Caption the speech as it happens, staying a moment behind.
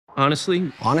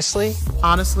Honestly,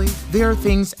 Honestly, there are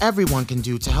things everyone can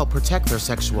do to help protect their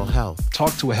sexual health.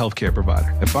 Talk to a healthcare provider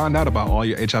and find out about all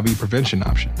your HIV prevention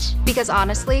options. Because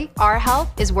honestly, our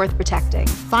health is worth protecting.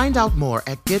 Find out more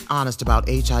at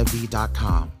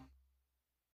gethonestabouthiv.com.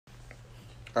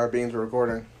 Our beans are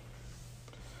recording.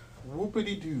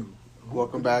 Whoopity-doo.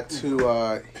 Welcome back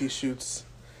to He Shoots,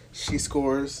 She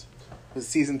Scores. It's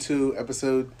season 2,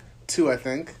 episode 2, I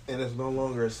think. And it's no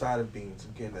longer a side of beans.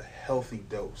 I'm getting a healthy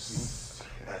dose.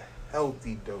 A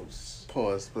healthy dose.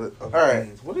 Pause, but Of alright.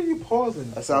 beans. What are you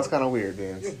pausing? That sounds kind of weird,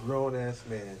 Beans. You're a grown ass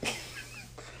man.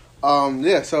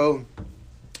 Yeah, so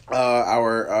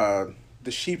our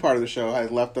the she part of the show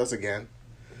has left us again.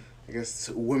 I guess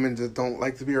women just don't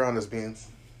like to be around us, Beans.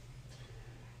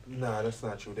 Nah, that's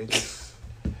not true. They just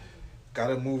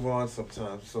gotta move on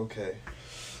sometimes. It's okay.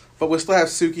 But we'll still have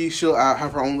Suki. She'll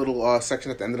have her own little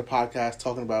section at the end of the podcast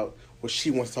talking about what she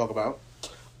wants to talk about.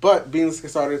 But Beans, let's get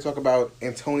started to talk about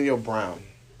Antonio Brown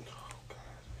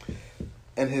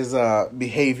and his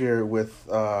behavior with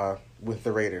the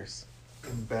Raiders.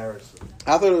 Embarrassing.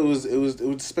 I thought it was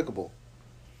despicable.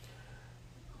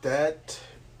 That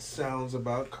sounds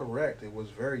about correct. It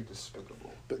was very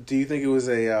despicable. But do you think it was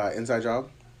a inside job?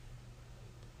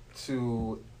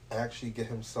 To actually get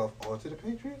himself onto the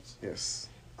Patriots? Yes.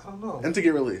 I don't know. And to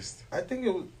get released. I think it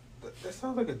was. That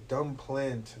sounds like a dumb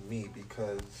plan to me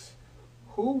because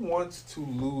who wants to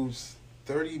lose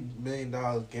 $30 million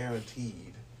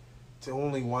guaranteed to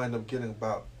only wind up getting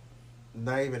about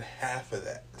not even half of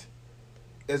that?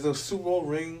 Is a Super Bowl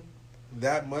ring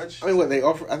that much? I mean, what they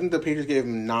offer? I think the Patriots gave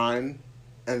him 9,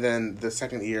 and then the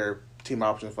second year team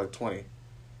option for like 20.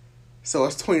 So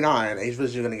it's 29, and he's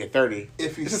really going to get 30.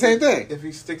 It's the same thing. If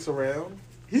he sticks around,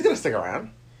 he's going to stick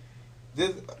around.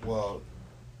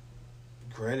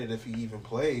 Granted, if he even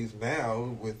plays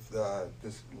now with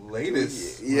this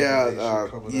latest,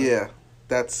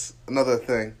 that's another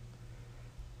thing.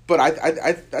 But I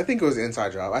think it was an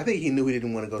inside job. I think he knew he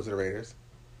didn't want to go to the Raiders.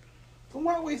 Then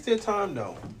why waste their time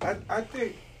though? I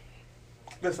think.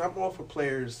 Listen, I'm all for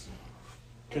players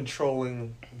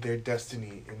controlling their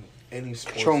destiny in any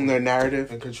sport, controlling their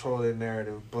narrative,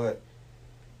 but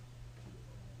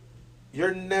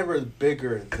you're never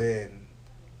bigger than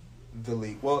the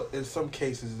league. Well, in some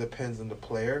cases, it depends on the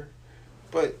player,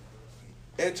 but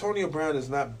Antonio Brown is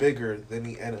not bigger than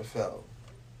the NFL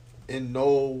in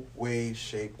no way,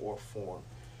 shape, or form.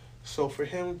 So for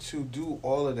him to do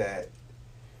all of that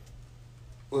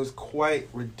was quite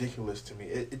ridiculous to me.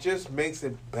 It just makes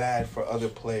it bad for other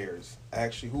players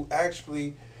who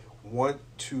actually want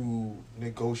to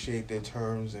negotiate their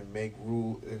terms and make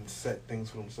rule and set things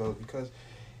for themselves, because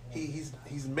he's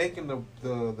making the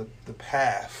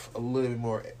path a little bit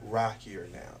more rockier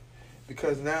now,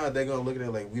 because now they're gonna look at it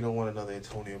like we don't want another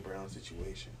Antonio Brown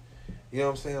situation. You know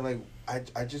what I'm saying? Like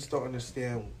I just don't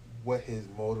understand what his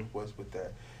motive was with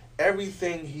that.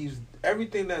 Everything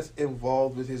that's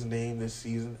involved with his name this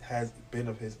season has been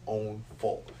of his own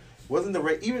fault. Wasn't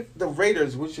even the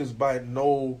Raiders, which is by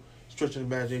no stretch of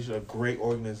the imagination a great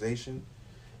organization,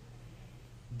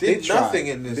 did nothing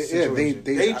in this situation.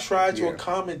 They tried to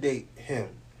accommodate him.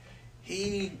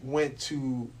 He went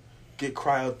to get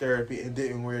cryotherapy and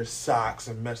didn't wear socks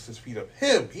and messed his feet up.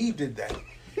 He did that.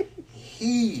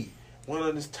 He went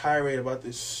on this tirade about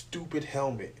this stupid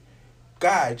helmet.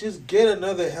 Guy, just get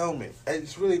another helmet.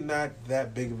 It's really not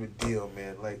that big of a deal,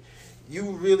 man. Like,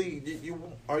 you're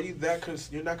not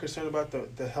concerned about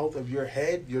the health of your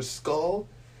head, your skull,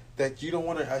 that you don't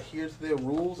want to adhere to their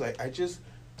rules? I just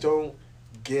don't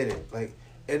get it. Like,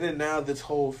 and then now this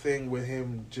whole thing with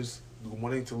him just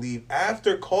wanting to leave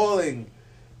after calling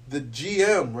the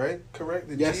GM, right? Correct?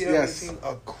 The GM of the team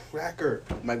a cracker.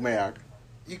 Mike Mayock.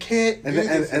 You can't and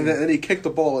then he kicked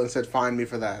the ball and said, "Find me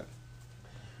for that."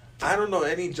 I don't know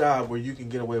any job where you can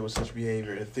get away with such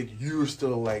behavior and think you're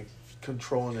still like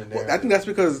controlling the narrative. Well, I think that's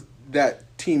because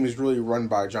that team is really run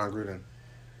by John Gruden.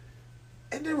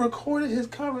 And they recorded his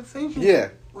conversation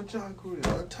with John Gruden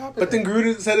on top of But then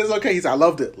Gruden said it's okay. He said, I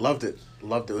loved it. It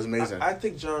was amazing. I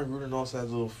think John Gruden also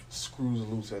has little screws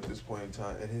loose at this point in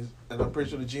time. And I'm pretty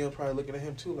sure the GM's probably looking at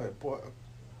him too like, boy,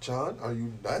 John, are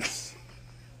you nuts?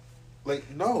 Like,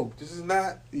 no, this is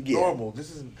not normal.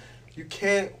 You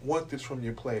can't want this from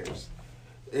your players.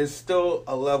 It's still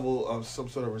a level of some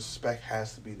sort of respect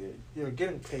has to be there. You're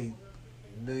getting paid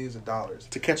millions of dollars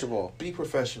to catch a ball. Be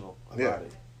professional about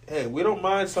it. Hey, we don't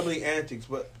mind some of the antics,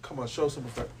 but come on, show some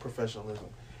professionalism.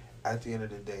 At the end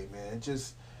of the day, man, it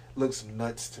just looks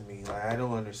nuts to me. Like, I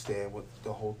don't understand what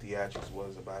the whole theatrics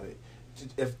was about it.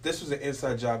 If this was an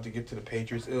inside job to get to the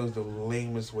Patriots, it was the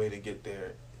lamest way to get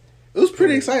there. It was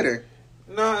pretty exciting.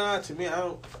 No, to me,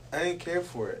 I didn't care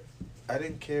for it. I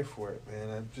didn't care for it, man.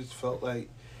 I just felt like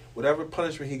whatever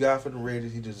punishment he got for the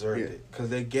Raiders, he deserved it. Because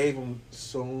they gave him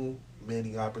so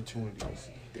many opportunities.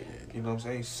 You know what I'm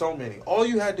saying? So many. All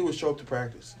you had to do was show up to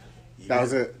practice. That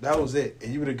was it. That was it.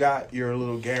 And you would have got your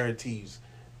little guarantees.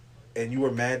 And you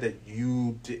were mad that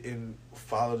you didn't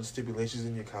follow the stipulations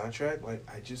in your contract. Like,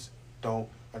 I just don't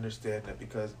understand that.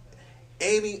 Because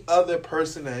any other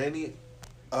person at any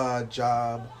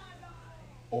job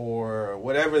or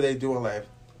whatever they do in life,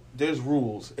 there's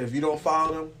rules. If you don't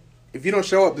follow them, if you don't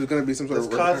show up, there's going to be some sort of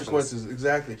consequences.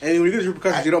 Exactly. And when you get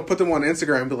repercussions, you don't put them on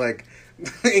Instagram and be like,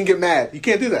 and get mad. You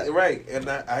can't do that. Right. And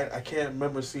I can't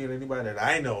remember seeing anybody that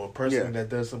I know, a person that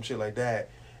does some shit like that,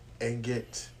 and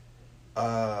get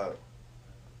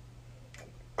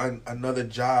another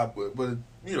job with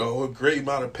a great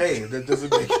amount of pay. That doesn't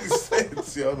make any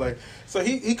sense. Like, so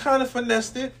he kind of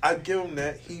finessed it. I give him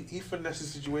that. He finessed the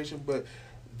situation, but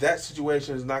that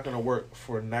situation is not going to work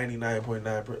for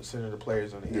 99.9% of the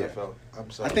players on the NFL.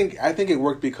 I'm sorry. I think it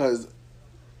worked because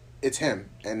it's him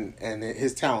and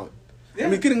his talent. Yeah. I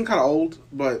mean, he's getting kind of old,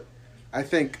 but I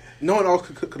think no one else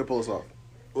could have pulled this off.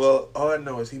 Well, all I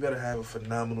know is he better have a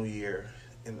phenomenal year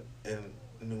in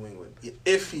New England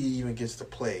if he even gets to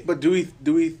play. But do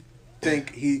we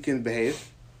think he can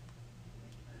behave?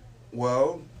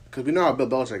 Well, because we know how Bill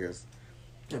Belichick is.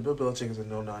 Yeah, Bill Belichick is a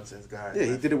no-nonsense guy. Yeah,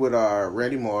 he did it with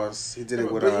Randy Moss. He did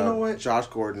it with you know what? Josh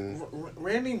Gordon.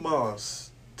 Randy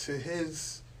Moss, to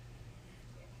his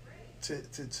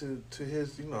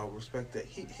respect, that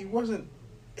he wasn't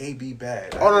AB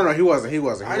bad. No, he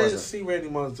wasn't. I didn't see Randy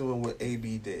Moss doing what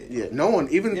AB did. Yeah, no one,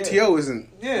 even T.O. isn't.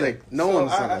 Yeah, like no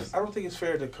one's done this. I don't think it's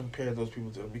fair to compare those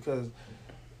people to him because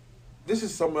this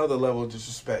is some other level of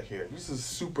disrespect here. This is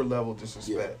super level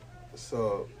disrespect. Yeah.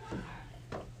 So,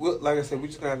 like I said, we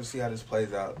just gonna have to see how this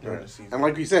plays out during the season. And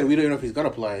like you said, we don't know if he's gonna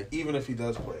play, even if he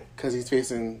does play, because he's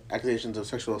facing accusations of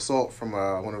sexual assault from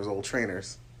one of his old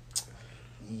trainers.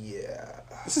 Yeah,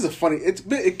 this is a funny.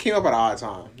 It came up at an odd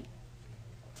time.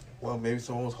 Well, maybe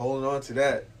someone was holding on to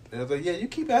that. And I was like, "Yeah, you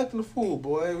keep acting a fool,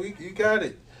 boy. You got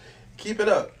it. Keep it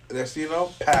up." That's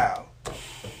pow.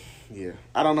 Yeah,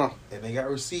 I don't know. And they got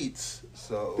receipts.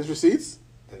 So there's receipts.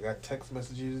 They got text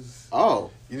messages. Oh,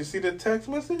 you didn't see the text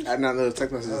message? I not know the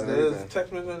text messages. There's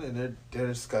text messages, and they're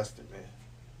disgusting, man.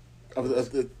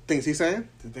 Of the things he's saying?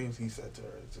 The things he said to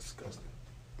her is disgusting.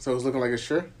 So it's looking like it's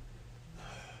true?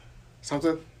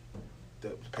 Something? The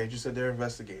Patriots said they're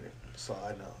investigating. That's all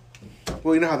I know.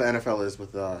 Well, you know how the NFL is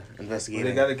with investigating.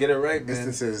 Well, they got to get it right, man.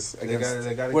 Instances they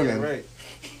against got to women. Get it right.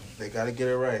 They got to get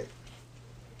it right.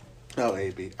 Oh,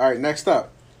 AB. All right, next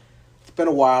up. It's been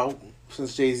a while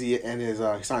since Jay-Z and he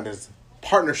signed his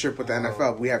partnership with the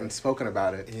NFL. We haven't spoken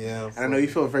about it. Yeah. And I know you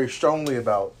feel very strongly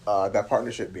about that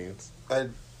partnership, Beans. I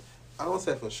don't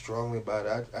say I feel strongly about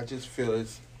it. I just feel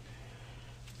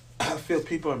I feel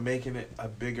people are making it a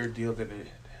bigger deal than it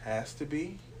has to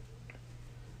be.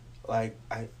 Like,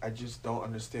 I just don't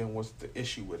understand what's the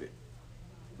issue with it.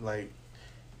 Like,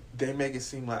 they make it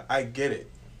seem like, I get it.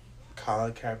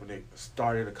 Colin Kaepernick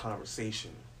started a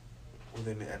conversation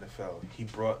within the NFL. He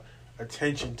brought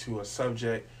attention to a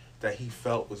subject that he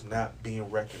felt was not being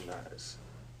recognized.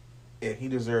 And he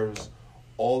deserves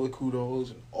all the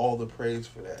kudos and all the praise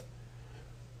for that.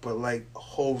 But like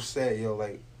Hov said,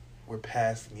 we're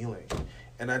past kneeling.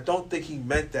 And I don't think he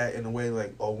meant that in a way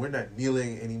like, oh, we're not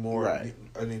kneeling anymore. Right.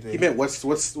 Or anything. He meant what's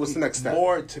the next step?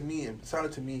 More to me, it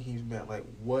sounded to me he meant like,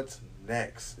 what's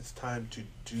next? It's time to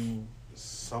do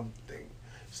something.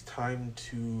 It's time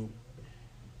to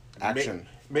action.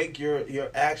 Make your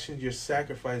actions, your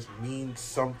sacrifice mean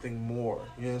something more.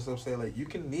 You know what I'm saying? Like, you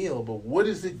can kneel, but what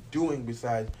is it doing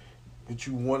besides what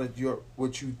you wanted?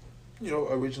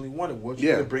 Originally wanted. What you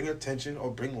going to bring attention or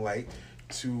bring light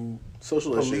to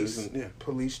social issues and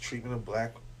police treatment of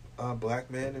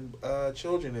black men and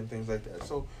children and things like that.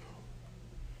 So,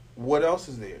 what else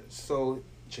is there? So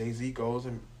Jay-Z goes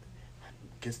and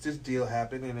gets this deal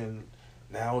happening, and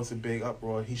now it's a big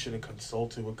uproar. He should have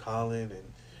consulted with Colin and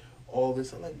all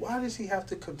this. I'm like, why does he have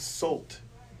to consult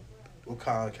with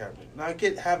Colin Kaepernick? Now,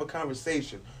 have a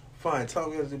conversation. Fine, tell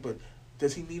me what to do, but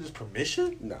does he need his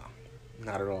permission? No,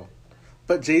 not at all.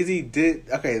 But Jay-Z did.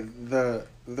 Okay, the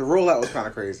rollout was kind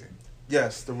of crazy.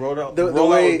 Yes, the rollout. The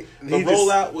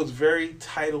rollout was very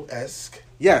Tidal-esque.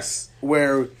 Yes,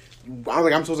 where I was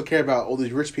like, I'm supposed to care about all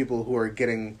these rich people who are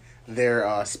getting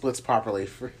their splits properly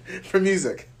for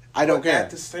music. I don't care. At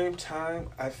the same time,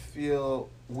 I feel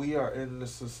we are in a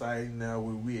society now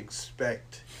where we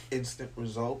expect instant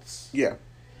results. Yeah.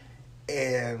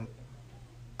 And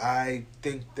I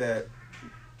think that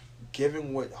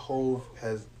given what Hov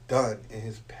has done in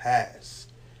his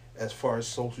past as far as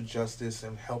social justice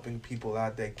and helping people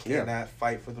out that cannot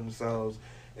fight for themselves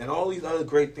and all these other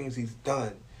great things he's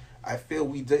done, I feel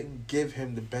we didn't give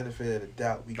him the benefit of the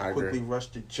doubt. We quickly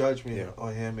rushed to judgment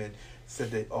on him and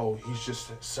said that, oh, he's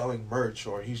just selling merch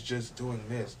or he's just doing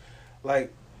this.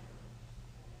 Like,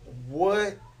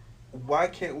 what? Why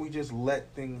can't we just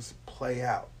let things play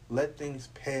out? Let things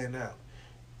pan out.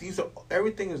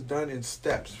 Everything is done in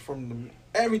steps.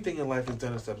 Everything in life is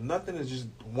done in steps. Nothing is just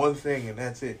one thing and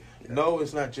that's it. Yeah. No,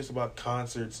 it's not just about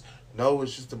concerts. No,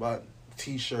 it's just about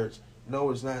T-shirts.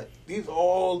 No, it's not.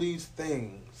 All these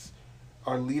things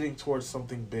are leading towards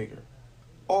something bigger.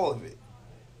 All of it.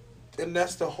 And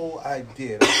that's the whole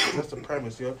idea. That's the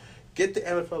premise, yo. Get the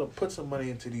NFL to put some money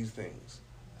into these things.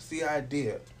 That's the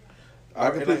idea.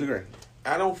 I completely agree.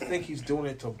 I don't think he's doing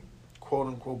it to quote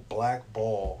unquote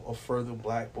blackball or further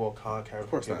blackball Colin Kaepernick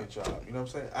from getting a job. You know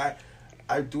what I'm saying?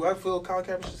 I feel Colin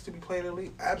Kaepernick should be playing in the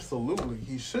league? Absolutely.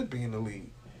 He should be in the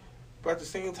league. But at the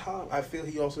same time, I feel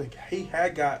he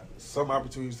had got some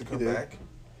opportunities to come back.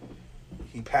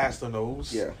 He passed on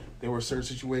those. Yeah. There were certain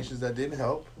situations that didn't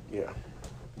help. Yeah.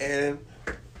 And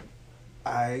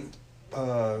I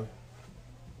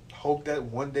hope that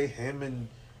one day him and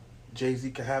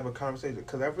Jay-Z can have a conversation.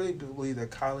 Because I really believe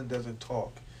that Colin doesn't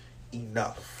talk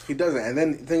enough. He doesn't. And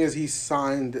then the thing is, he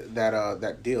signed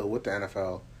that deal with the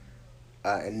NFL.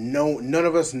 And none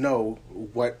of us know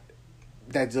what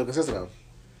that deal consisted of.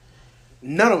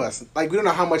 None of us. Like, we don't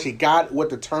know how much he got, what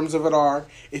the terms of it are,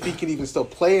 if he can even still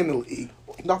play in the league.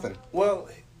 Nothing. Well,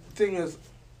 the thing is,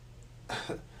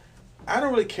 I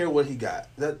don't really care what he got.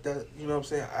 That you know what I'm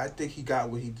saying? I think he got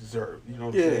what he deserved. You know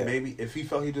what I'm saying? Maybe if he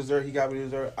felt he deserved, he got what he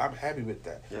deserved. I'm happy with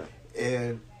that. Yeah.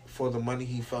 And for the money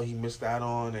he felt he missed out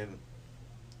on and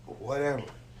whatever.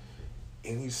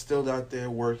 And he's still out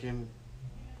there working,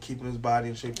 keeping his body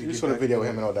in shape. You saw the video of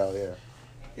him and Odell,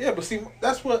 Yeah, but see,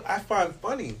 that's what I find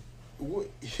funny.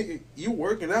 You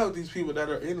working out with these people that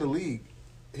are in the league.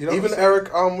 You know even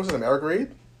Eric, what's his name? Eric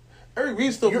Reed? Eric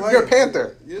Reed's still playing. You're a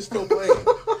Panther. You're still playing.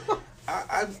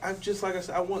 I'm just, like I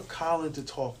said, I want Colin to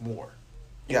talk more.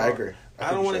 I agree.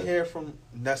 I don't want to hear from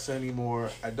Nessa anymore.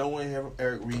 I don't want to hear from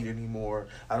Eric Reed anymore.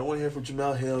 I don't want to hear from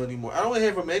Jamel Hill anymore. I don't want to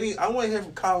hear from I want to hear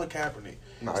from Colin Kaepernick.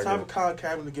 It's time for Colin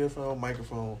Kaepernick to get in front of a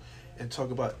microphone and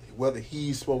talk about whether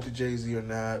he spoke to Jay-Z or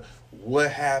not, what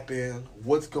happened,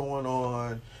 what's going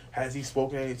on, has he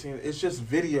spoken to any team? It's just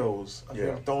videos of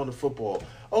him throwing the football.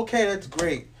 Okay, that's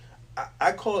great.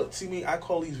 I call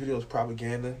these videos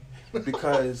propaganda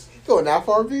because... Going that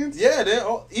far, Beans?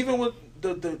 Yeah, even with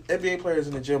the NBA players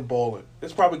in the gym bowling,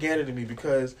 it's propaganda to me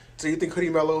because... So you think Hoodie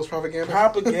Mello is propaganda?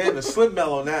 Propaganda. Slim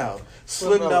Mello now.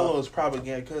 Slim Mello is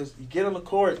propaganda because you get on the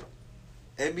court,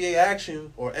 NBA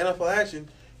action or NFL action,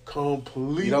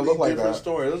 completely different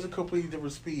story. Those are completely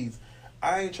different speeds.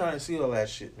 I ain't trying to see all that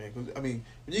shit, man. 'Cause, I mean,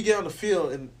 when you get on the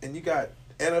field and you got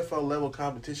NFL level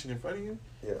competition in front of you,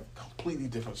 completely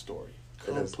different story.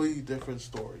 Completely different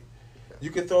story. Yeah. You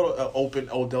can throw an open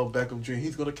Odell Beckham Jr.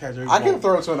 He's gonna catch every ball. I can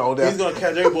throw it to an Odell. He's gonna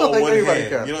catch every ball with one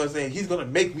hand. You know what I'm saying? He's gonna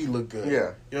make me look good. Yeah. You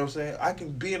know what I'm saying? I can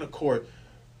be in a court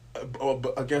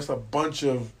against a bunch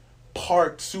of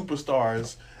parked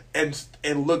superstars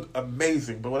and look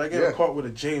amazing. But when I get in a court with a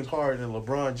James Harden and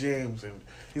LeBron James and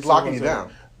he's locking you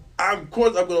down. Of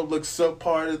course, I'm going to look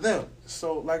subpar to them.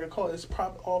 So, like I call it, it's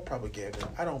all propaganda.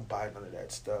 I don't buy none of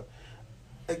that stuff.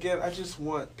 Again, I just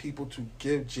want people to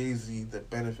give Jay-Z the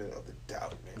benefit of the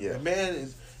doubt, man. Yeah. The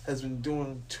man has been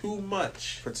doing too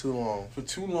much. For too long. For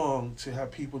too long to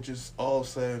have people just all of a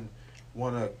sudden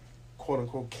want to,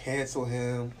 quote-unquote, cancel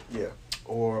him. Yeah.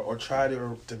 Or try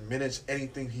to diminish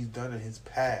anything he's done in his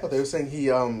past. Oh, they were saying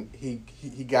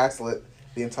he gaslit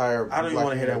the entire... I don't even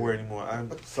want to hear that word anymore.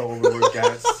 I'm so over the word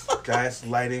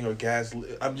gaslighting or gas...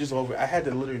 I'm just over it. I had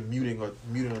to literally muting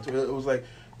it. It was like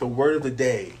the word of the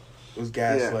day was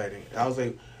gaslighting. I was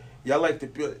like, y'all like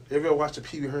ever watch the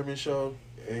Pee Wee Herman show?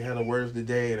 And they had a word of the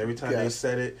day, and every time they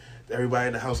said it, everybody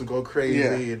in the house would go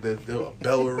crazy, and the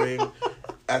bell would ring.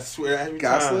 I swear, every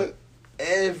gaslit? Time,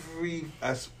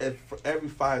 for every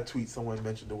 5 tweets, someone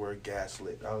mentioned the word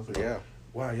gaslit. I was like,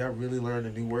 wow, y'all really learned a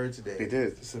new word today. They did.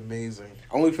 It's amazing.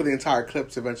 Only for the entire clip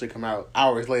to eventually come out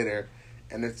hours later,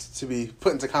 and it's to be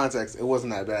put into context, it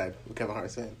wasn't that bad, what Kevin Hart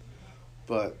said.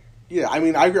 But, yeah, I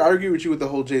mean, I agree with you with the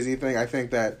whole Jay-Z thing. I think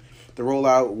that the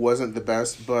rollout wasn't the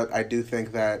best, but I do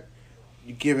think that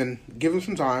give him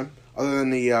some time, other than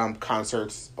the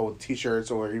concerts or T-shirts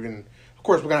or even... Of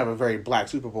course, we're going to have a very black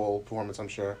Super Bowl performance, I'm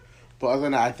sure. But other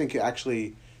than that, I think it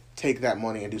actually... take that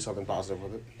money and do something positive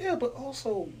with it. Yeah, but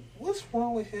also, what's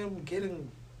wrong with him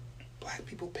getting black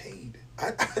people paid.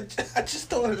 I just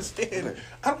don't understand.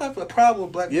 I don't have a problem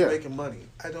with black people making money.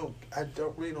 I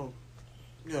really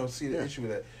don't see the issue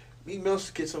with that. Meek Mill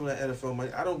should get some of that NFL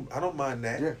money. I don't mind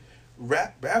that. Yeah.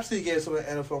 Rhapsody getting some of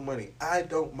that NFL money. I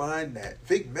don't mind that.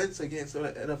 Vic Mensa getting some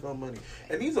of that NFL money.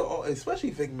 And these are all,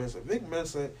 especially Vic Mensa. Vic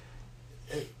Mensa,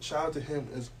 shout out to him,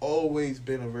 has always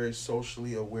been a very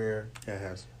socially aware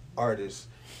artist.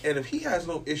 And if he has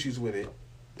no issues with it,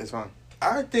 it's fine.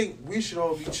 I think we should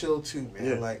all be chill too, man.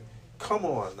 Yeah. Like, come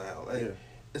on now. Like,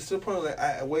 it's to the point like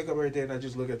I wake up every day and I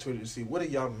just look at Twitter to see what are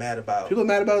y'all mad about. People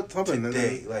mad about something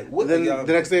today. Like, what then the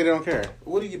next day they don't care.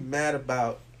 What are you mad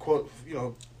about?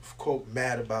 Quote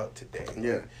mad about today.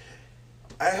 Yeah.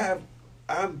 I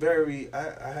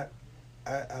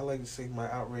like to say my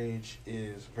outrage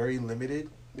is very limited.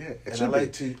 Yeah, and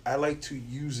I like to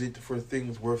use it for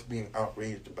things worth being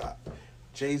outraged about.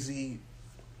 Jay-Z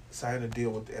signing a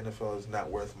deal with the NFL is not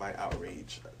worth my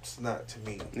outrage. It's not to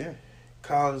me. Yeah.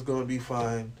 Colin's gonna be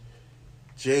fine.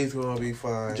 Jay's gonna be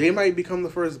fine. Jay might become the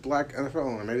first black NFL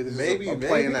owner. Maybe this is a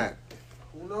play in that.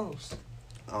 Who knows?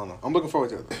 I don't know. I'm looking forward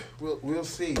to it. We'll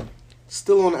see.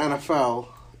 Still on the NFL,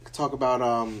 talk about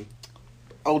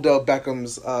Odell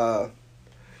Beckham's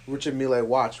Richard Mille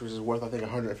watch, which is worth I think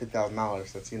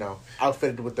 $150,000. That's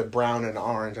outfitted with the brown and the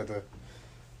orange that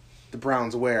the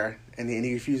Browns wear, and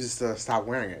he refuses to stop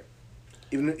wearing it.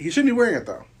 Even he shouldn't be wearing it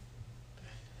though.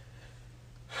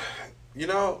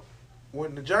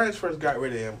 When the Giants first got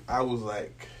rid of him, I was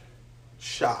like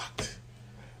shocked.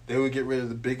 They would get rid of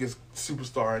the biggest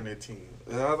superstar in their team.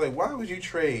 And I was like, why would you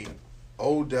trade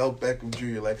Odell Beckham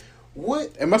Jr.? Like,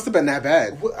 what? It must have been that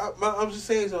bad. I'm just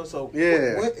saying so. So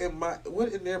yeah.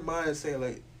 What in their mind saying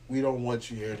like we don't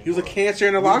want you here anymore? He was a cancer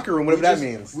in the locker room, whatever that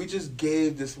means. We just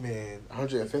gave this man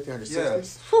 150, 160.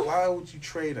 Yes. Why would you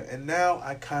trade him? And now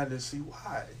I kind of see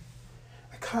why.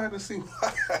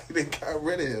 They got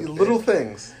rid of him. Little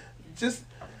things. Just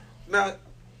now,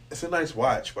 it's a nice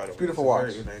watch, by the way. Beautiful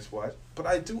watch. Very nice watch. But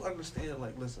I do understand.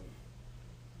 Like, listen,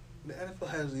 the NFL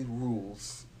has these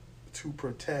rules to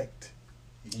protect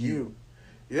you.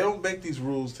 You don't make these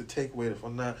rules to take away the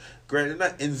fun. Now, granted, they're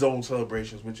not end zone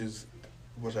celebrations, which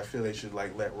I feel they should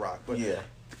like let rock. But yeah,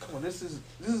 come on, this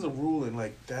is a rule in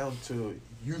like down to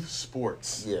youth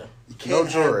sports. Yeah, you can't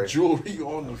have jewelry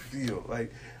on the field.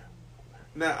 Like,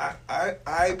 now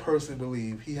I personally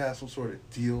believe he has some sort of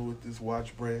deal with this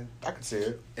watch brand. I can see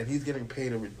it, and he's getting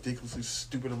paid a ridiculously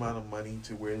stupid amount of money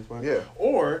to wear his watch. Yeah,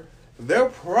 or they're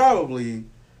probably.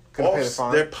 Pay the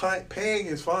fine. They're paying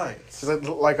his fines.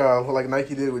 Like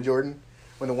Nike did with Jordan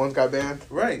when the ones got banned.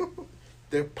 Right.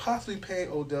 They're possibly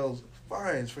paying Odell's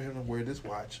fines for him to wear this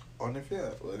watch on the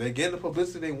field. They're getting the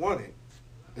publicity they wanted.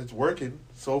 It's working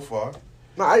so far.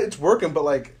 No, it's working, but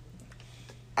like,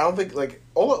 I don't think like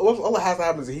all that has to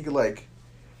happen is that he could like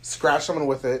scratch someone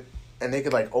with it, and they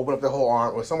could like open up their whole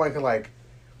arm, or somebody could like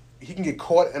he can get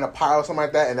caught in a pile or something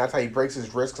like that, and that's how he breaks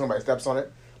his wrist. Somebody steps on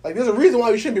it. Like, there's a reason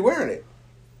why you shouldn't be wearing it.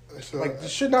 So like, you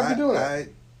should not be doing that.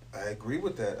 I agree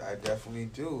with that. I definitely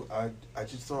do. I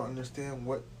just don't understand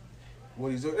what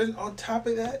he's doing. And on top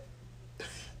of that,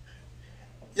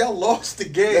 y'all lost the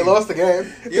game. They lost the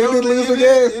game. You didn't lose the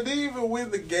game. You didn't even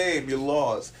win the game. You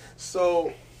lost.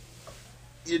 So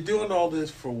you're doing all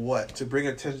this for what? To bring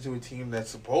attention to a team that's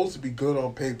supposed to be good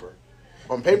on paper.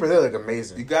 On paper, they look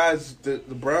amazing. You guys, the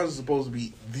Browns are supposed to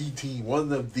be the team,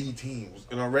 one of the teams,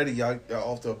 and already y'all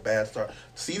off to a bad start.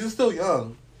 Season's still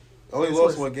young. Only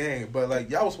lost one game, but like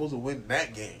y'all was supposed to win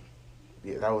that game.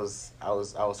 Yeah, I was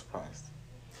surprised.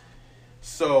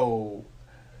 So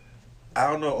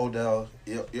I don't know, Odell.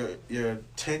 Your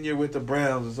tenure with the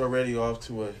Browns is already off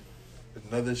to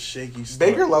another shaky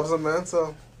start. Baker loves him, man.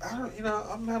 So I don't,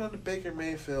 I'm not on the Baker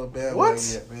Mayfield bandwagon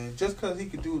yet, man. Just because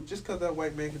that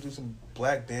white man can do some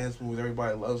black dance moves,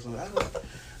 everybody loves him.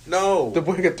 No, the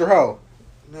boy can throw.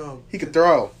 No, he can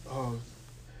throw. Oh.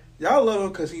 Y'all love him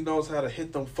because he knows how to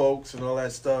hit them folks and all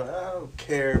that stuff. I don't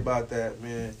care about that,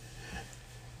 man.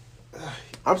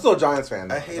 I'm still a Giants fan.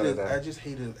 Though, I just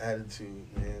hate his attitude,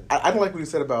 man. I don't like what you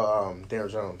said about Daniel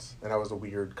Jones, and that was a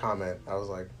weird comment. I was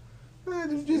like,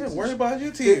 just worry about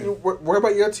your team. Worry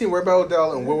about your team. Worry about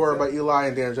Odell, and we'll worry about Eli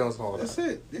and Daniel Jones and all that. That's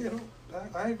it.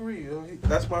 I agree.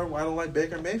 That's why I don't like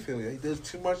Baker Mayfield. He does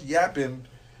too much yapping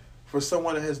for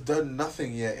someone that has done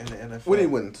nothing yet in the NFL. When did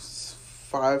he win?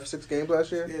 5-6 games last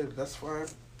year? Yeah, that's fine.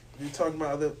 You're talking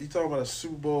about a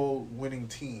Super Bowl winning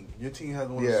team. Your team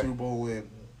hasn't won a Super Bowl in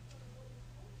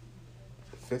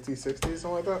 50, 60,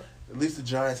 something like that? At least the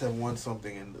Giants have won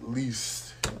something in at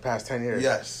least the past 10 years.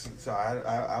 Yes. So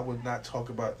I would not talk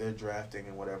about their drafting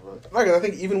and whatever. Like, I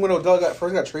think even when Odell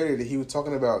first got traded, he was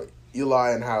talking about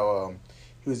Eli and how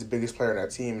he was the biggest player on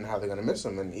that team and how they're gonna miss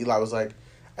him. And Eli was like,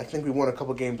 I think we won a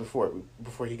couple games before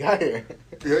he got here.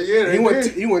 Yeah,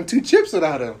 he won 2 chips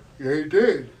without him. Yeah, he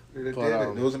did. There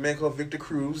But, was a man called Victor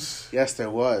Cruz. Yes, there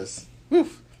was.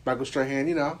 Woof. Michael Strahan,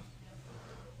 you know.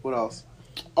 What else?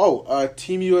 Oh,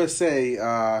 Team USA,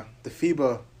 the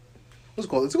FIBA. What's it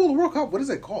called? It's called the World Cup. What is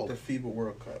it called? The FIBA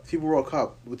World Cup. FIBA World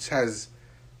Cup, which has,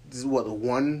 this is what,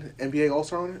 one NBA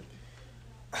All-Star on it?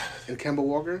 And Kemba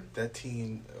Walker? That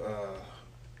team,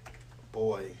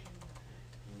 boy.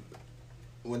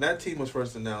 When that team was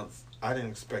first announced, I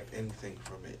didn't expect anything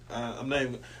from it.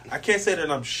 I can't say that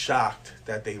I'm shocked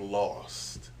that they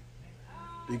lost.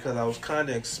 Because I was kind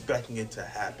of expecting it to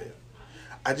happen.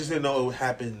 I just didn't know it would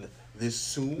happen this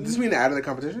soon. Does this mean they're out of the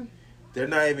competition? They're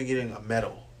not even getting a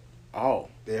medal. Oh.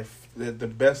 They're the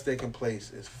best they can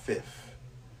place is 5th.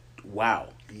 Wow.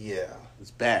 Yeah.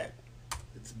 It's bad.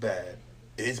 It's bad.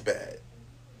 It is bad.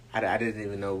 I didn't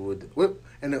even know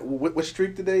what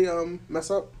streak did they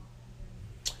mess up?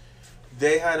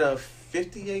 They had a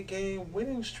 58-game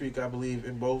winning streak, I believe,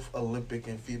 in both Olympic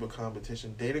and FIBA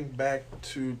competition, dating back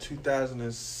to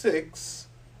 2006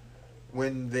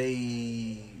 when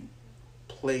they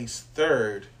placed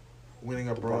 3rd, winning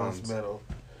a bronze medal.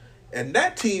 And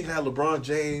that team had LeBron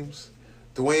James,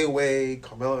 Dwayne Wade,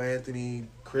 Carmelo Anthony,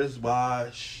 Chris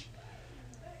Bosh,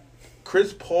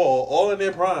 Chris Paul, all in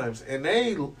their primes, and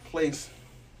they placed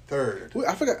 3rd.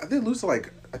 I forgot. They lose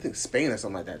to I think Spain or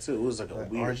something like that too. It was like a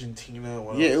weird Argentina.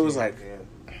 Yeah, it was like. Yeah.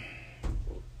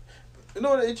 You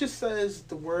know, it just says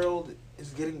the world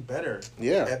is getting better.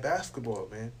 Yeah. At basketball,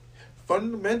 man.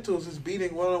 Fundamentals is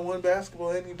beating one-on-one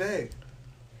basketball any day.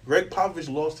 Greg Popovich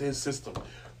lost his system,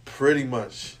 pretty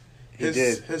much. He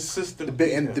did. His system.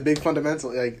 The big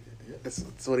fundamental,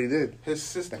 that's what he did. His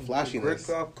system. That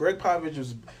flashiness. Greg Popovich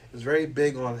is very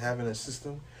big on having a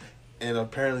system, and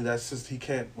apparently that system he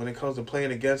can't. When it comes to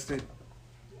playing against it,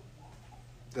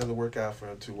 doesn't work out for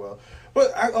him too well.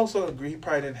 But I also agree he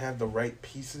probably didn't have the right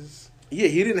pieces. Yeah,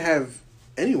 he didn't have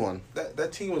anyone.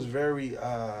 That team was very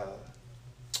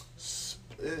it's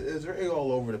very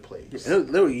all over the place. They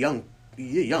were young.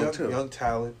 Yeah, young too. Young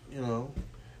talent, you know.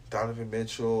 Donovan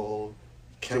Mitchell,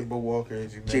 Kemba Walker,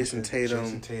 as you mentioned.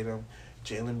 Jason Tatum,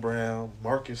 Jaylen Brown,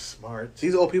 Marcus Smart.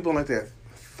 These old people in their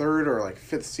 3rd or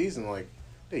 5th season,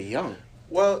 they're young.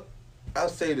 Well, I'll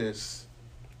say this.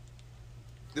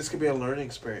 This could be a learning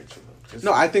experience for them.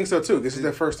 No, I think so too. This is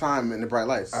their first time in the bright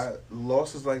lights.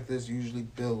 Losses like this usually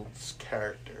builds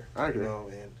character. I agree. You know,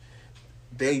 and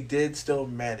they did still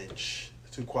manage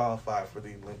to qualify for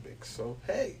the Olympics. So,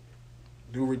 hey,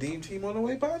 new Redeem team on the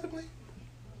way, possibly?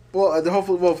 Well,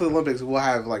 hopefully, for the Olympics, we'll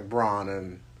have Braun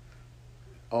and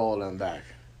all of them back.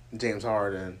 James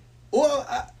Harden. Well,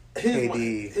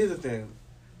 KD. Here's the thing.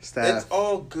 Steph. It's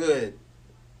all good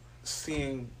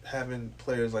having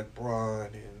players like Braun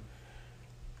and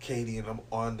KD and them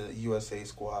on the USA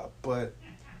squad, but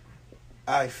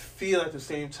I feel at the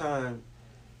same time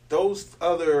those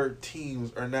other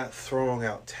teams are not throwing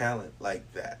out talent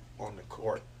like that on the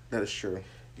court. That is true.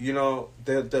 You know,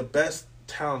 the best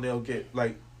talent they'll get,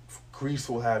 Greece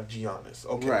will have Giannis.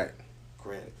 Okay. Right.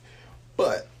 Granted.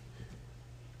 But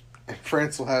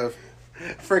France will have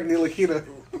Frank Ntilikina.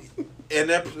 And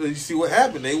you see what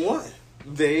happened. They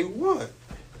won.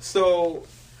 So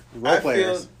Role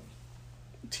players. feel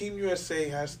Team USA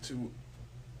has to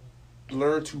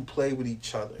learn to play with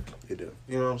each other. They do.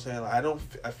 You know what I'm saying?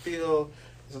 I feel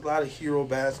there's a lot of hero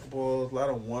basketball, a lot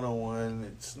of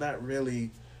one-on-one. It's not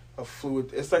really a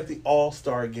fluid. It's like the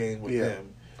all-star game with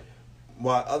them.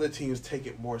 While other teams take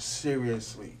it more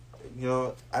seriously. You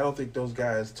know, I don't think those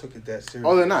guys took it that seriously.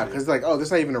 Oh, they're not. Because, this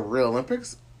is not even a real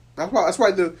Olympics. That's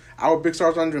why our big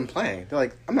stars aren't even playing. They're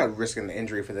like, I'm not risking the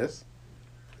injury for this.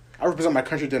 I represent my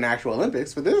country during the actual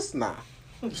Olympics. For this, nah.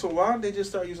 So why don't they just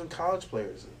start using college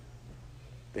players?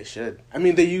 They should. I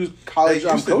mean, they use college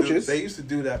coaches. They used to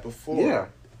do that before. Yeah.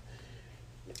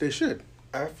 They should.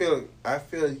 I feel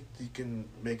you can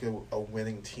make a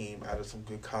winning team out of some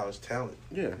good college talent.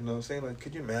 Yeah. You know what I'm saying?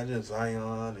 Could you imagine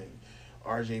Zion and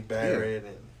RJ Barrett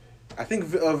and I think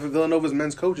Villanova's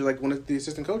men's coach is one of the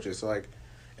assistant coaches. So it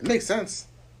makes sense.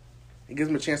 It gives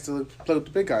them a chance to play with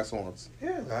the big guys for once.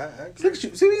 Yeah, I agree.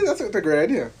 See, that's a great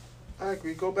idea. I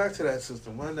agree. Go back to that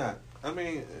system. Why not? I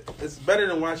mean, it's better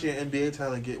than watching an NBA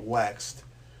talent get waxed.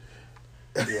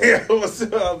 Yeah.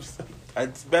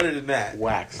 It's better than that.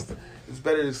 Waxed. It's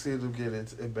better to see them get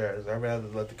embarrassed. I'd rather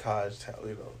let the college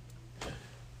talent,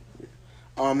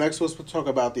 Next, we'll talk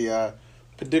about the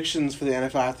predictions for the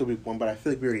NFL after week 1, but I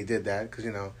feel like we already did that because,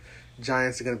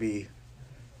 Giants are going to be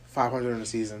 500 in the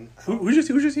season. Who's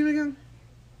your team again?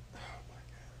 Oh,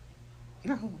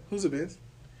 my God. No, who's it, Vince?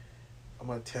 I'm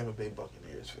a Tampa Bay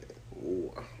Buccaneers fan.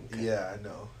 Ooh, okay. Yeah, I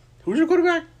know. Who's your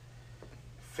quarterback?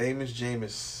 Famous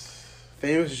Jameis.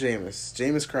 Famous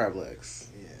Jameis Crab Legs.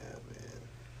 Yeah, man.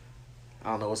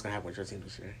 I don't know what's gonna happen with your team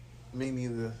this year. Me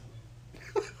neither.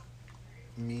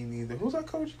 Me neither. Who's our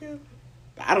coach again?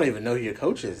 I don't even know who your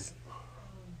coach is.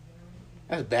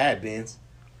 That's bad, Beans.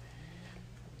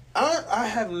 I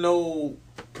have no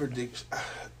prediction.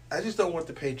 I just don't want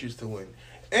the Patriots to win.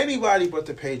 Anybody but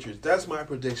the Patriots. That's my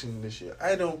prediction this year.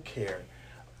 I don't care.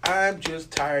 I'm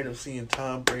just tired of seeing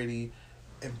Tom Brady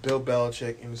and Bill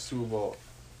Belichick in the Super Bowl.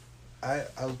 I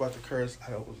was about to curse.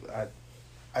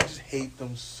 I just hate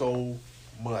them so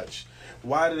much.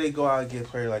 Why do they go out and get a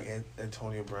player like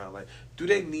Antonio Brown? Like, do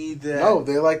they need that? No,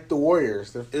 they're like the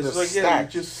Warriors. They're It's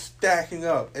stacked. you're just stacking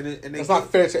up, and It's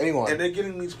not fair to anyone. And they're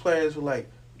getting these players with like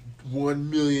 $1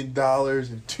 million and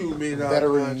 $2 million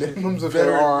Veteran minimums if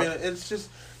there are. It's just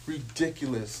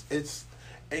ridiculous.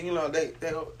 And you know they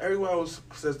everyone always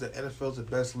says the NFL's the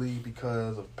best league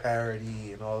because of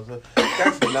parity and all this.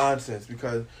 That's nonsense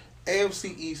because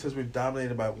AFC East has been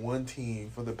dominated by one team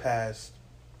for the past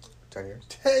 10 years.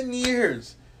 10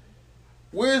 years.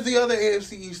 Where's the other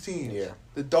AFC East teams? Yeah.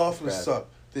 The Dolphins Bad. suck.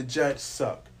 The Jets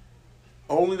suck.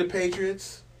 Only the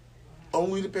Patriots.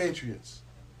 Only the Patriots.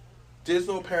 There's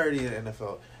no parity in the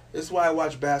NFL. This is why I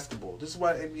watch basketball. This is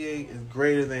why the NBA is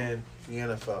greater than the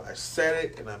NFL. I said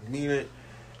it and I mean it.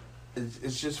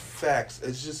 It's just facts.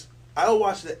 It's just I'll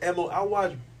watch I'll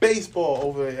watch baseball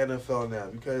over the NFL now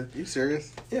because You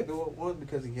serious? yeah, but one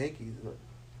because the Yankees.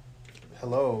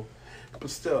 Hello, but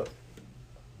still,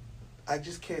 I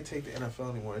just can't take the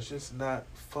NFL anymore. It's just not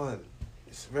fun.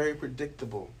 It's very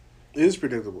predictable. It is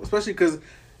predictable, especially because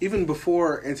even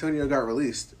before Antonio got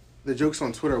released, the jokes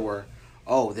on Twitter were,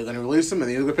 "Oh, they're going to release him and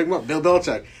they're going to pick him up." Bill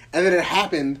Belichick, and then it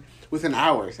happened within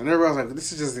hours, and everybody was like, "This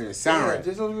doesn't even sound right." It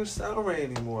just doesn't even sound right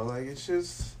anymore. Like it's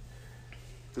just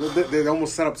They're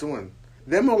almost set up to win.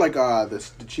 They're more like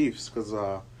the Chiefs because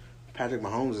Patrick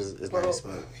Mahomes is well, nice,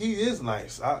 but he is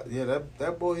nice.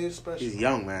 That boy is special. he's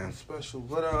young, man. He's special,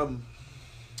 but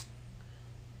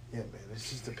yeah, man, it's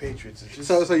just the Patriots. It's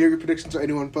just So your predictions are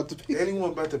anyone but the Patriots?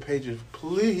 anyone but the Patriots,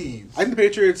 please. I think the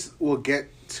Patriots will get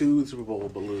to the Super Bowl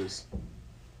but lose.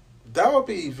 That would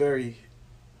be very.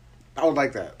 I would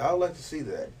like that. I would like to see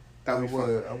that. That would be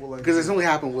fun. I would like Because to it's see only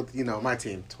happened with my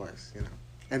team twice, and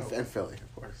Oh. and Philly,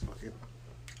 of course. But,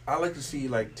 I like to see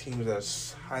like teams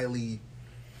that's highly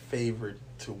favored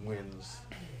to wins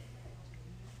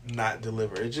not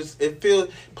deliver. It feels.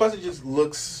 Plus, it just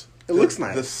looks. It looks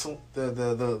nice. The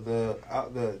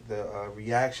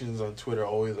reactions on Twitter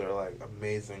always are like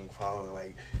amazing. Following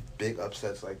like big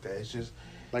upsets like that. It's just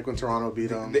Like when Toronto beat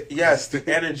them. yes, the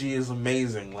energy is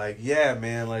amazing. Like yeah,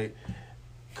 man. Like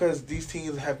because these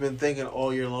teams have been thinking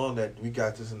all year long that we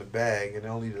got this in the bag, and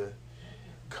only to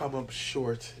come up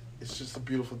short. It's just a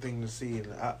beautiful thing to see, and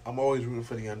I'm always rooting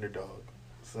for the underdog.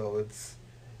 So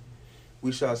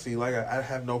we shall see. Like I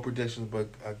have no predictions, but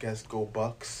I guess go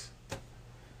Bucks.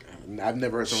 I've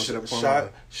never heard someone say that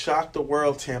before. Shock the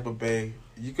world, Tampa Bay.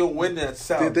 You can win that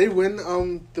South. Did they win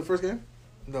the first game?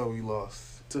 No, we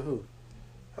lost. To who?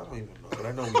 I don't even know, but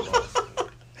I know we lost.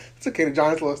 It's okay. The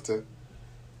Giants lost to.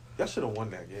 Y'all should have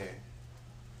won that game.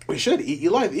 We should.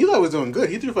 Eli was doing good.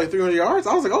 He threw for like 300 yards.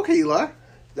 I was like, okay, Eli.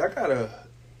 Y'all got a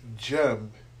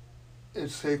gem in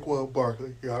Saquon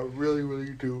Barkley. Yeah, I really,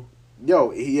 really do. Yo,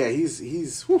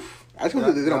 he's. Whew. I just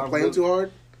hope they don't play him too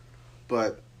hard,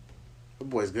 but the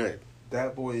boy's good.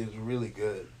 That boy is really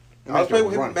good. It I was makes playing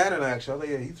him with him run. in Madden actually. I was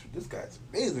like, yeah, this guy's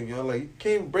amazing. Like you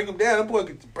can't even bring him down. That boy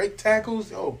can break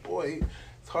tackles. Oh boy,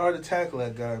 it's hard to tackle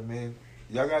that guy, man.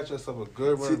 Y'all got yourself a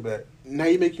good running back. Now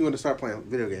you make you want to start playing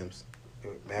video games.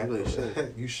 Man, You really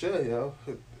should. You should, yo.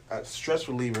 Stress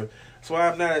reliever. That's why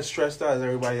I'm not as stressed out as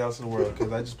everybody else in the world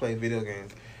because I just play video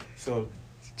games. So,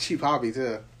 Cheap hobby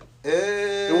too.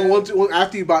 eh, Well,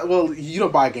 after you buy, you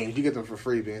don't buy games. You get them for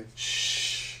free, Bean.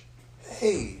 shh.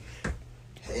 Hey.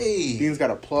 Bean's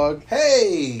got a plug.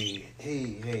 Hey.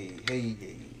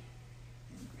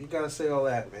 You gotta say all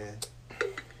that, man.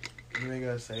 You ain't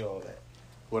gotta say all that.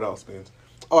 What else, Beans?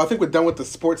 Oh, I think we're done with the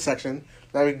sports section.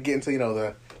 Now we can get into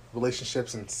the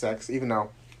relationships and sex. Even though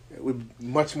it would be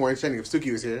much more interesting if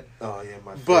Suki was here. Oh yeah,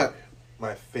 But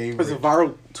my favorite. there's a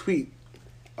viral tweet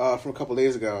from a couple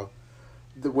days ago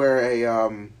where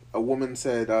a woman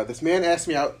said, "This man asked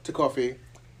me out to coffee.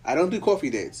 I don't do coffee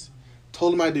dates.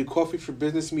 Told him I do coffee for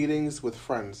business meetings with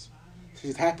friends.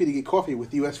 She's happy to get coffee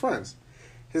with you as friends."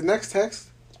 His next text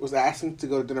was asking to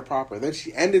go to dinner proper. Then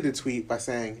she ended the tweet by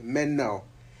saying, "Men know.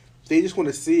 They just want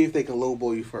to see if they can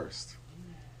lowball you first."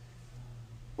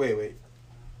 Wait.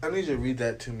 I need you to read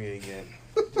that to me again.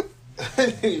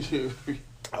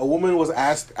 A woman was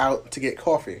asked out to get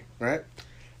coffee, right?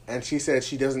 And she said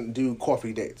she doesn't do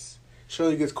coffee dates. She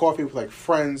only gets coffee with, like,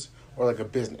 friends or, like, a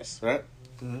business, right?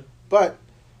 Mm-hmm. But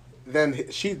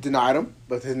then she denied him,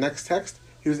 but his next text,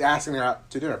 he was asking her out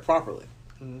to dinner properly.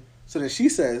 Mm-hmm. So then she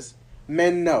says,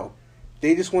 men know.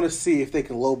 They just want to see if they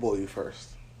can lowball you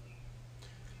first.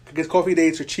 Because coffee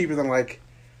dates are cheaper than, like,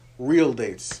 real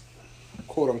dates.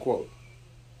 Quote, unquote.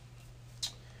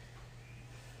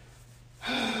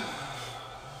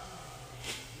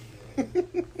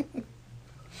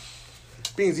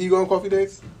 Beans, you go on coffee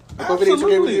dates? Are coffee dates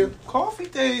okay with you? Coffee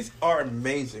dates are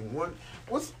amazing.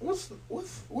 What's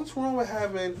wrong with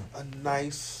having a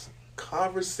nice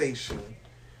conversation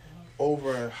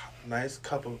over a nice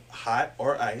cup of hot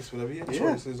or ice, whatever your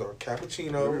choice is, or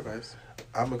cappuccino?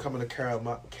 I'm becoming a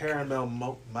caramel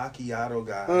macchiato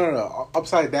guy. No.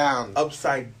 Upside down.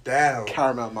 Upside down.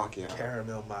 Caramel macchiato.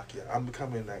 Caramel macchiato. I'm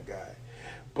becoming that guy.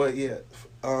 But yeah,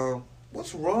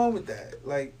 what's wrong with that?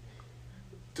 Like,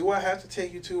 do I have to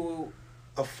take you to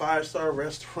a 5-star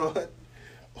restaurant,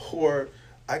 or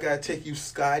I gotta take you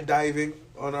skydiving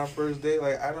on our first date?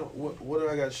 Like, I don't. What do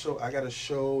I gotta show? I gotta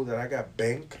show that I got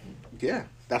bank. Yeah,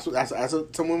 that's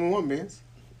what some women want, means.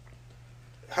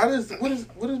 What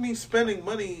does me spending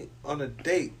money on a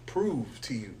date prove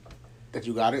to you? That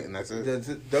you got it, and that's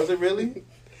it. Does it really?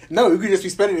 No, you could just be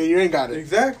spending it. You ain't got it.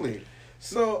 Exactly.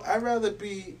 So I'd rather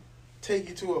take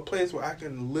you to a place where I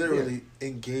can literally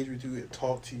engage with you and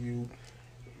talk to you.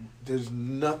 There's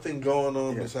nothing going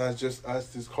on besides just us,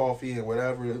 this coffee and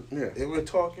whatever. Yeah. And we're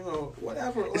talking,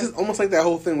 whatever. It's just almost like that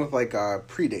whole thing with, like,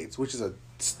 pre-dates, which is a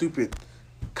stupid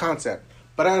concept.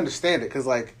 But I understand it, because,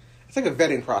 like, it's like a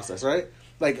vetting process, right?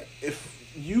 Like,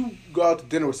 if you go out to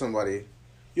dinner with somebody,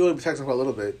 you only be texting for a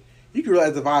little bit, you can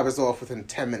realize the vibe is off within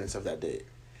 10 minutes of that date.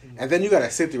 And then you gotta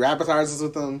sit through appetizers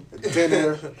with them,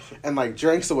 dinner, and, like,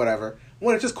 drinks or whatever.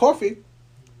 When it's just coffee,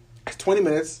 it's 20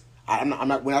 minutes. We're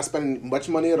not spending much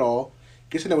money at all.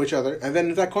 Get to know each other. And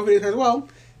then if that coffee date turns well,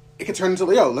 it can turn into,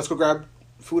 let's go grab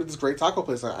food at this great taco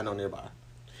place I know nearby.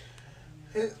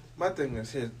 My thing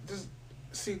is this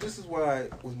is why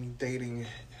with me dating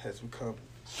has become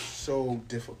so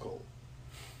difficult.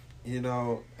 You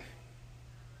know,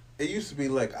 it used to be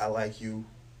like, I like you,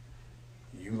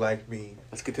 you like me.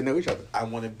 Let's get to know each other. I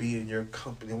want to be in your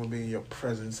company. I want to be in your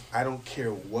presence. I don't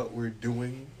care what we're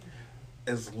doing.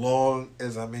 As long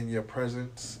as I'm in your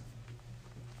presence,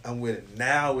 I'm with it.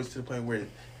 Now it's to the point where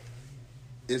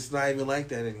it's not even like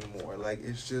that anymore. Like,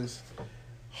 it's just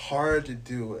hard to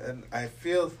do. And I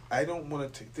don't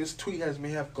want to this tweet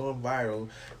may have gone viral,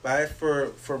 but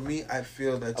for me, I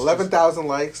feel that 11,000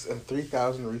 likes and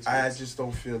 3,000 retweets. I just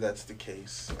don't feel that's the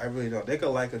case. I really don't. They could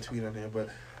like a tweet on there, but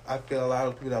I feel a lot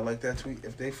of people that like that tweet,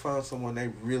 if they found someone they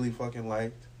really fucking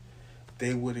liked,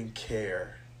 they wouldn't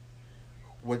care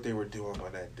what they were doing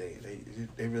on that day.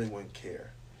 They really wouldn't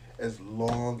care, as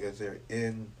long as they're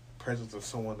in presence of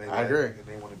someone they like and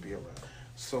they want to be around.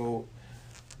 So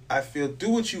I feel, do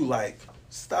what you like.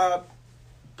 Stop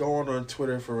going on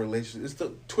Twitter for relationships.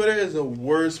 Twitter is the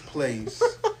worst place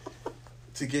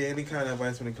to get any kind of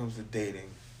advice when it comes to dating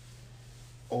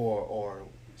or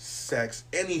sex,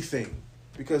 anything,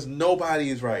 because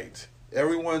nobody is right.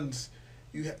 Everyone's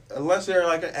unless they're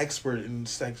like an expert in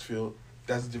sex field.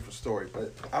 That's a different story.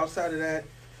 But outside of that,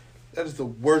 that is the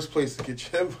worst place to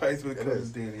get your advice when it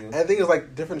comes to dating. And I think it's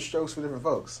like different strokes for different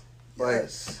folks.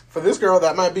 Yes. Like, for this girl,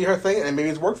 that might be her thing, and maybe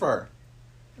it's worked for her.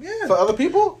 Yeah. For other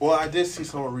people? Well, I did see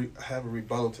someone have a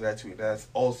rebuttal to that tweet. That's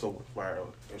also viral.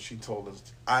 And she told us,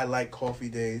 I like coffee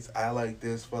dates. I like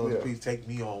this. Fellas, please take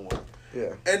me on one.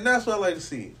 Yeah. And that's what I like to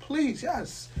see. Please,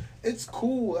 yes. It's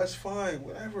cool. That's fine.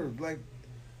 Whatever. Like,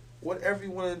 whatever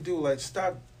you want to do. Like,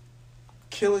 stop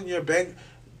killing your bank.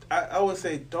 I always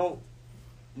say, don't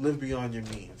live beyond your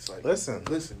means. Like, listen,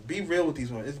 be real with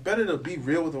these women. It's better to be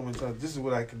real with them and tell, this is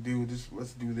what I can do.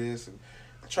 Let's do this, and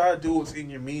try to do what's in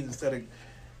your means instead of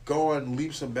going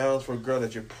leaps and bounds for a girl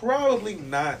that you're probably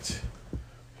not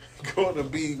going to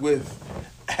be with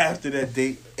after that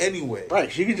date anyway.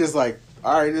 Right? She could just like,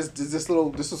 all right,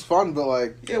 this was fun, but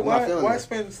like, yeah, why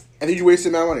spend? And then you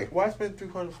wasted my money. Why spend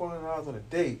 $300, $400 on a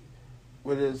date?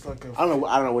 Where there's like I don't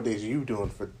know what days you doing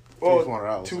for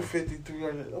 $400. $250,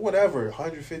 $300, whatever,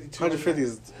 $150, $250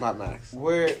 is my max.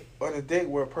 Where on a date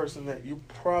where a person that you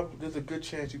probably, there's a good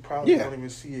chance you probably won't even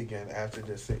see again after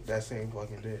that same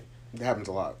fucking day. It happens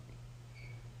a lot.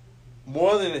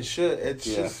 More than it should. It's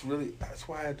just really, that's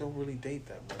why I don't really date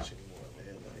that much anymore,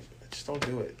 man. Like, I just don't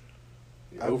do it.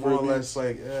 I'm more or less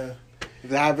like, if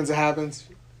it happens, it happens.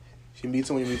 If you meet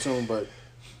someone, you meet someone, but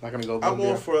not gonna go. I'm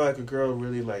more for like a girl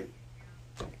really like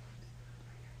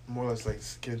more or less like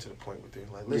getting to the point with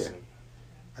it. Like, listen,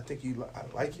 I think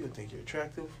I like you. I think you're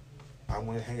attractive. I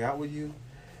want to hang out with you.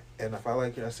 And if I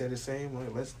like you, I say the same.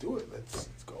 Like, let's do it. Let's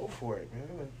go for it,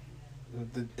 man.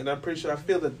 And I'm pretty sure I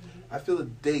feel the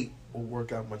date will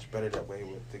work out much better that way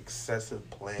with excessive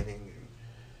planning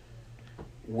and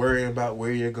worrying about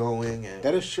where you're going. And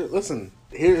that is true. Listen,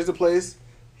 here's the place.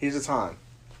 Here's the time.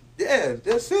 Yeah,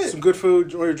 that's it. Some good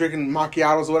food, or you're drinking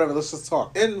macchiatos or whatever. Let's just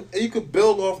talk. And you could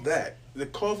build off that. The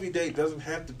coffee date doesn't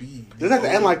have to be... It doesn't have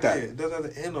to end like that. It doesn't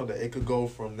have to end on that. It could go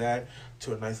from that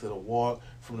to a nice little walk.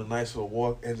 From the nice little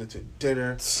walk, ends into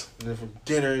dinner. And then from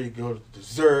dinner, you go to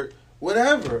dessert.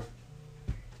 Whatever.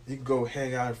 You can go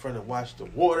hang out in front and watch the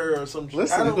water or something.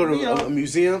 Listen, you go to a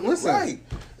museum. Listen. Right.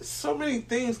 So many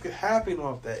things could happen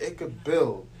off that. It could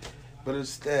build. But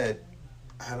instead...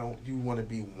 You want to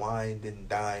be wined and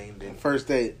dined and first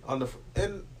date and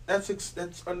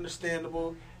that's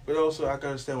understandable, but also I can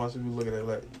understand why some people look at it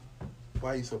like,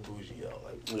 why are you so bougie, yo?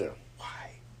 Like, yeah,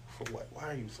 why? For what? Why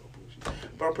are you so bougie?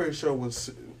 But I'm pretty sure will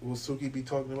Suki be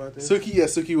talking about this?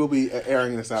 Suki will be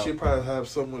airing this out. She'll probably have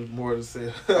so much more to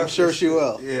say. I'm sure she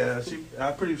will. Yeah,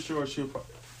 I'm pretty sure she'll.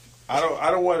 I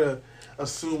don't want to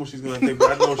assume what she's gonna think,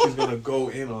 but I know she's gonna go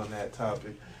in on that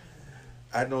topic.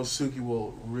 I know Suki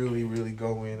will really, really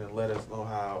go in and let us know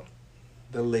how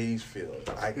the ladies feel.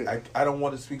 I don't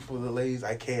want to speak for the ladies.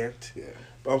 I can't. Yeah.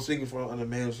 But I'm speaking from a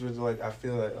man's perspective. Like, I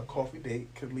feel like a coffee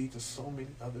date could lead to so many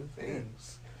other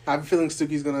things. I have a feeling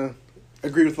Suki's going to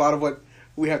agree with a lot of what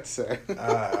we have to say.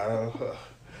 I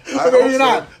maybe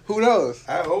not. Who knows?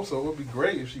 I hope so. It would be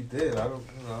great if she did. I wouldn't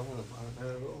mind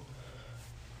that at all.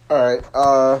 All right.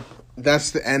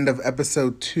 That's the end of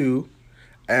episode 2.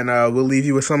 And we'll leave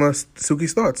you with some of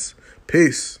Suki's thoughts.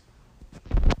 Peace.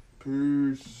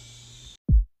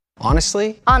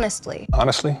 Honestly,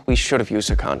 we should have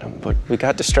used a condom, but we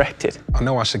got distracted. I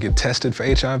know I should get tested for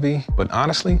HIV, but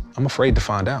honestly, I'm afraid to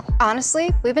find out.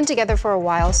 Honestly, we've been together for a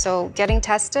while, so getting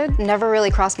tested never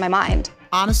really crossed my mind.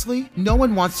 Honestly, no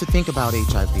one wants to think about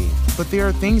HIV, but there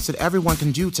are things that everyone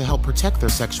can do to help protect their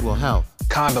sexual health.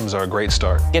 Condoms are a great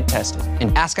start. Get tested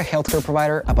and ask a healthcare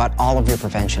provider about all of your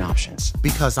prevention options.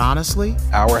 Because honestly,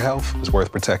 our health is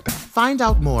worth protecting. Find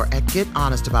out more at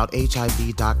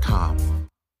gethonestabouthiv.com.